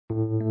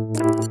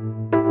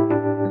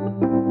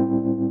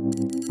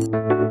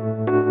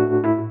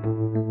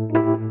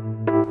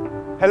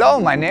Hello,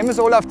 my name is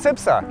Olav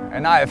Zipser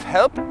and I have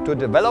helped to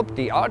develop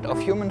the art of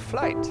human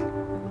flight.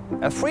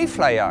 A free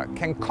flyer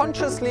can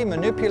consciously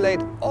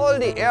manipulate all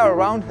the air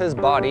around his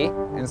body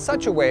in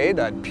such a way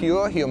that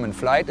pure human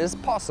flight is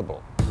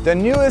possible. The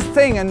newest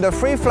thing in the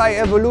Freefly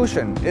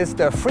evolution is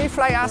the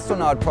Freefly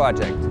Astronaut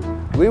project.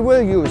 We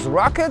will use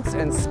rockets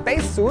and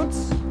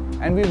spacesuits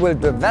and we will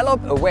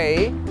develop a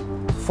way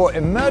for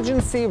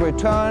emergency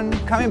return,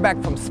 coming back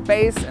from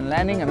space and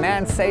landing a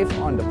man safe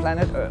on the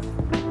planet Earth.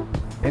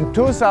 In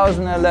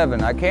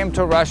 2011 I came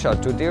to Russia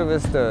to deal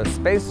with the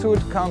spacesuit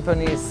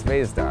company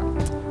Zipser.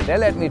 They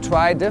let me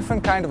try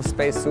different kind of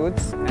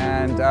spacesuits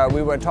and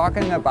we were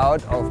talking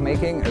about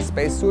making a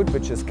spacesuit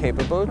which is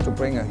capable to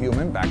bring a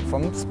human back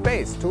from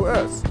space to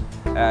Earth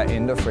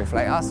in the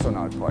Freefly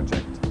Astronaut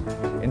project.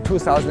 In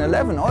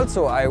 2011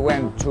 also I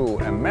went to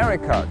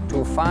America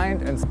to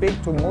find and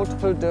speak to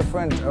multiple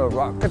different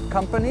rocket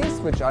companies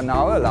which are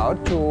now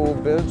allowed to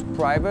build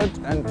private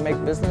and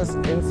make business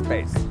in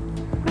space.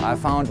 I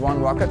found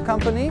one rocket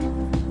company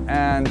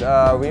and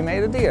we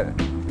made a deal.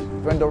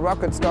 When the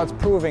rocket starts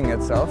proving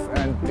itself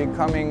and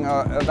becoming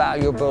a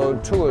valuable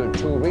tool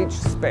to reach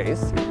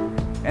space,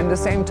 at the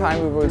same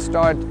time we will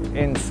start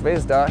in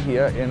Zvezda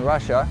here in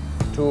Russia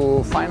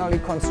to finally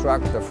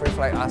construct the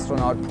Freefly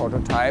Astronaut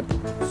prototype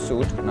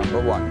suit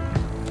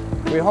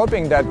 #1. We're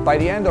hoping that by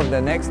the end of the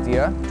next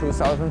year,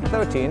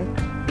 2013,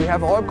 we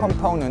have all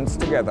components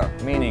together,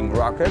 meaning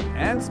rocket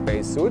and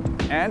spacesuit,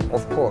 and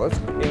of course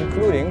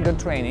including the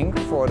training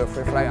for the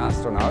Freefly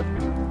Astronaut,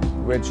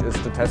 which is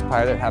the test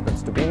pilot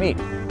happens to be me.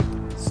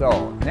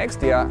 So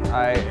next year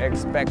I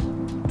expect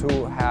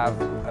to have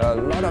a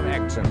lot of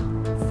action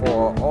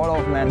for all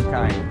of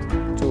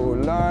mankind to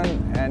learn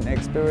and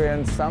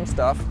experience some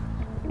stuff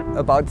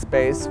about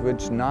space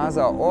which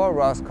NASA or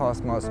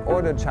Roscosmos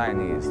or the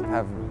Chinese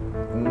have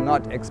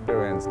not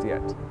experienced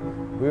yet.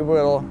 We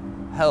will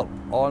help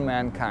all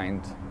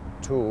mankind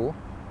to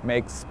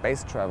make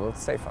space travel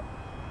safer.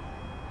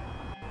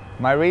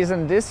 My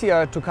reason this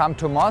year to come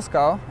to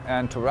Moscow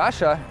and to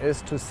Russia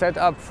is to set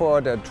up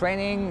for the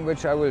training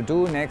which I will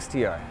do next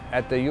year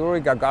at the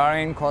Yuri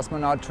Gagarin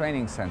Cosmonaut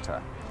Training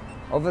Center.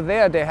 Over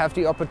there they have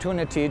the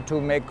opportunity to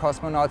make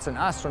cosmonauts and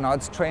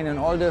astronauts train in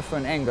all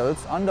different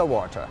angles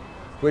underwater,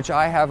 which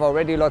I have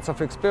already lots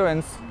of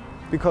experience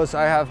because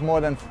I have more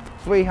than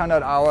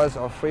 300 hours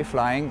of free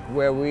flying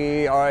where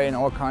we are in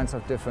all kinds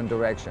of different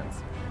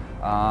directions.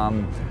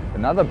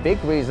 Another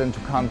big reason to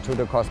come to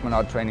the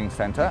Cosmonaut Training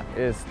Center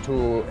is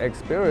to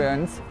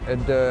experience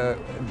the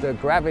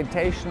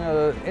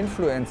gravitational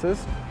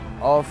influences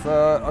of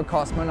a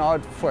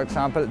cosmonaut, for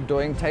example,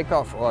 during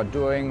takeoff or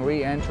during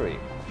re-entry.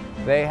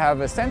 They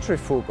have a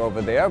centrifuge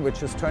over there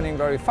which is turning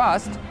very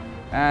fast,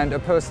 and a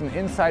person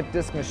inside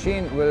this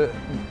machine will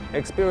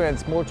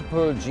experience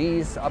multiple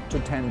Gs up to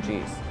 10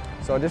 Gs.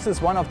 So this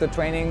is one of the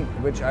training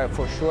which I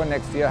for sure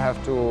next year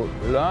have to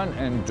learn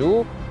and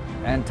do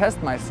and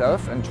test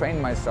myself and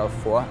train myself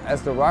for,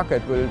 as the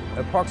rocket will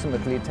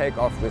approximately take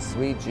off with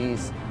 3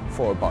 Gs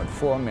for about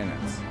 4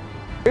 minutes.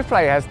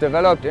 Freefly has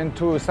developed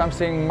into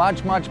something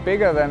much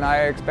bigger than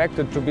I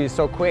expected to be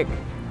so quick.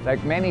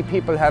 Like many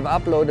people have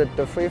uploaded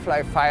the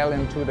Freefly file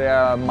into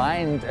their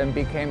mind and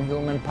became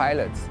human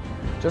pilots.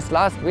 Just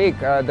last week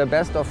the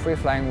best of free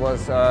flying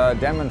was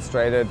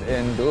demonstrated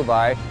in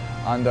Dubai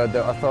under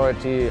the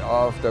authority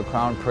of the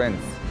Crown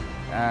Prince.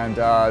 And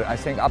I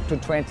think up to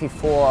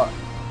 24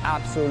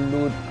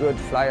 absolute good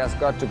flyers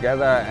got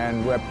together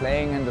and were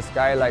playing in the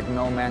sky like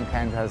no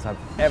mankind has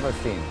ever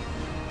seen.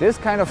 This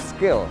kind of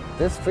skill,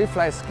 this free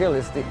fly skill,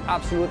 is the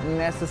absolute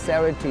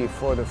necessity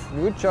for the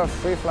future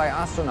free fly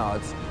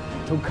astronauts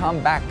to come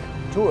back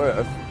to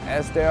Earth,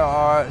 as there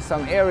are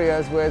some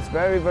areas where it's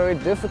very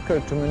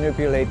difficult to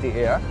manipulate the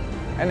air,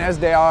 and as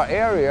there are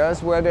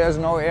areas where there's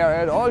no air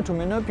at all to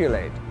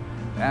manipulate.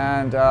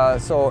 And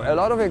so a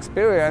lot of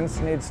experience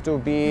needs to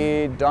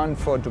be done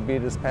to be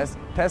this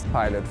test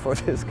pilot for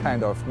this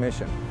kind of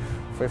mission.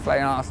 Freefly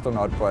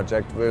Astronaut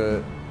project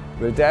will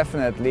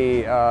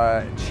definitely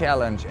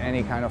challenge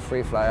any kind of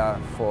free flyer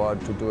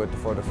to do it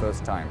for the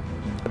first time.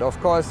 But of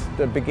course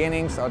the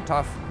beginnings are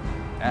tough,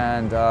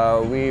 and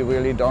we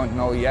really don't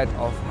know yet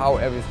of how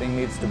everything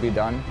needs to be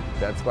done.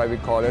 That's why we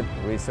call it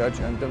research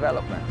and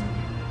development.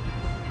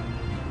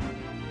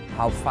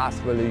 How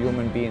fast will a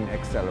human being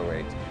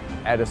accelerate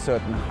at a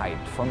certain height,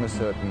 from a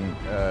certain,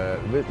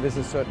 with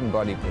a certain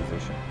body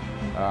position?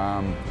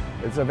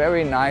 It's a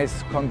very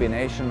nice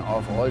combination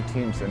of all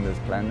teams in this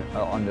planet,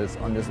 on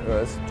this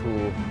Earth,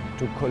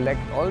 to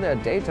collect all their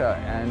data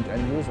and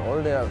use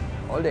all their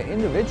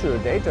individual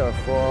data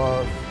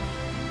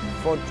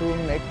to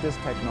make this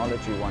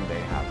technology one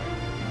day happen.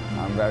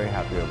 I'm very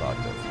happy about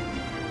this.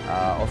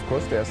 Of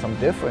course, there are some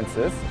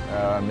differences.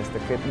 Mr.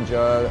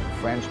 Kittinger,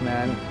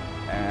 Frenchman,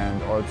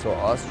 and also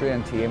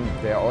Austrian team,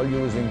 they're all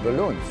using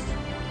balloons.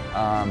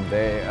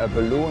 A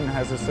balloon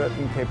has a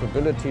certain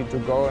capability to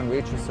go and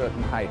reach a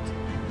certain height.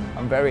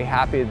 I'm very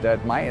happy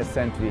that my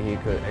ascent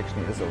vehicle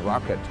actually is a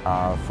rocket.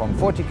 From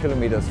 40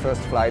 kilometers first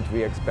flight,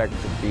 we expect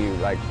to be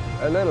like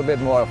a little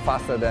bit more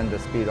faster than the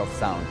speed of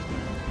sound.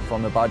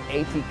 From about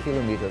 80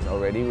 kilometers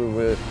already, we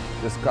will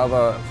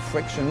discover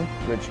friction,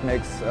 which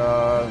makes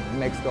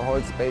the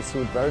whole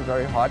spacesuit very,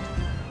 very hot.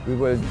 We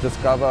will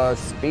discover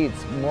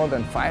speeds more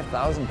than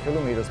 5,000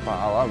 kilometers per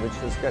hour, which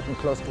is getting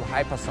close to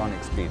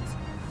hypersonic speeds.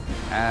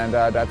 And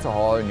that's a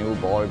whole new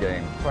ball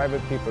game.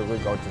 Private people will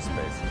go to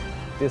space.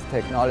 This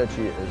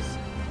technology is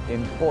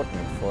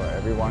important for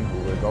everyone who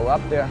will go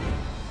up there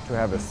to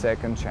have a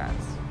second chance.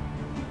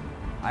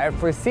 I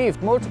have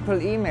received multiple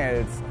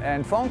emails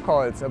and phone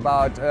calls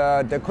about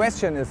the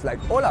question is like,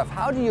 Olav,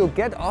 how do you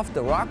get off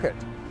the rocket?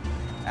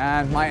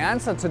 And my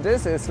answer to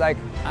this is like,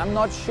 I'm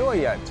not sure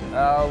yet.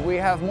 We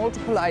have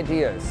multiple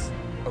ideas.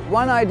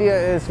 One idea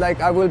is like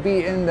I will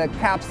be in the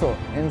capsule,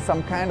 in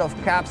some kind of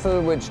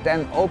capsule which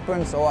then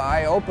opens or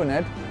I open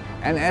it.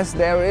 And as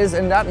there is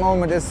in that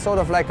moment is sort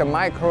of like a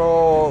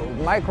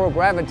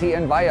microgravity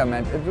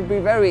environment, it will be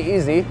very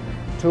easy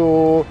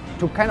to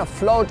kind of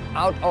float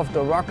out of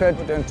the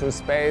rocket into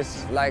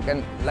space like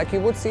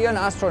you would see an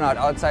astronaut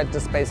outside the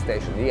space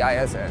station, the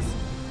ISS.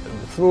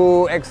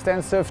 Through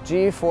extensive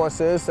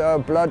G-forces,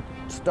 blood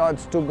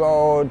starts to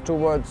go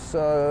towards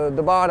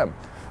the bottom.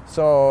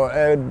 So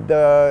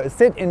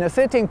in a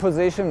sitting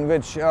position,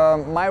 which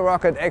my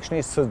rocket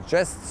actually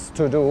suggests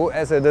to do,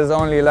 as it is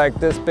only like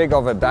this big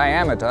of a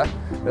diameter,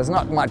 there's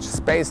not much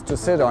space to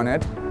sit on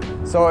it.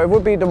 So it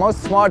would be the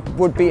most smart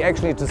would be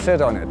actually to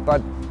sit on it.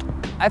 But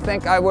I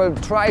think I will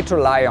try to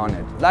lie on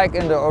it, like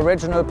in the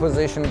original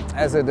position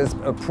as it is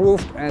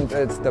approved and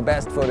it's the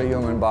best for the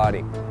human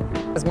body.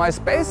 As my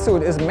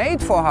spacesuit is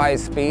made for high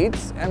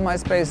speeds and my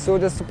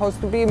spacesuit is supposed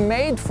to be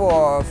made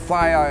for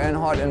fire and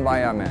hot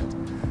environment.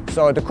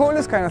 So the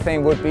coolest kind of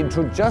thing would be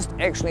to just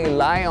actually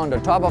lie on the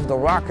top of the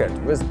rocket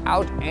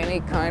without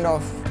any kind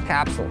of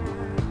capsule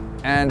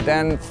and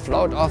then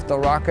float off the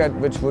rocket,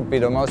 which would be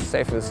the most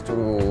safest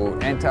to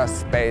enter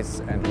space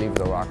and leave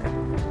the rocket.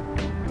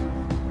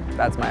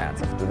 That's my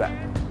answer to that.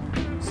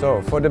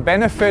 So for the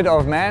benefit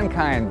of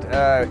mankind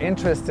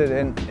interested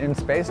in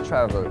space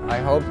travel, I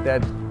hope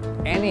that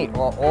any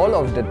or all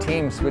of the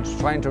teams which are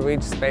trying to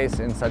reach space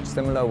in such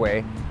similar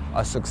way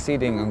are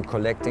succeeding in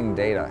collecting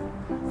data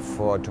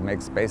to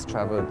make space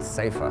travel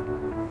safer.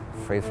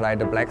 Freefly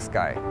the black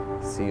sky.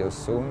 See you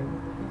soon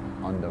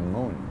on the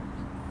moon.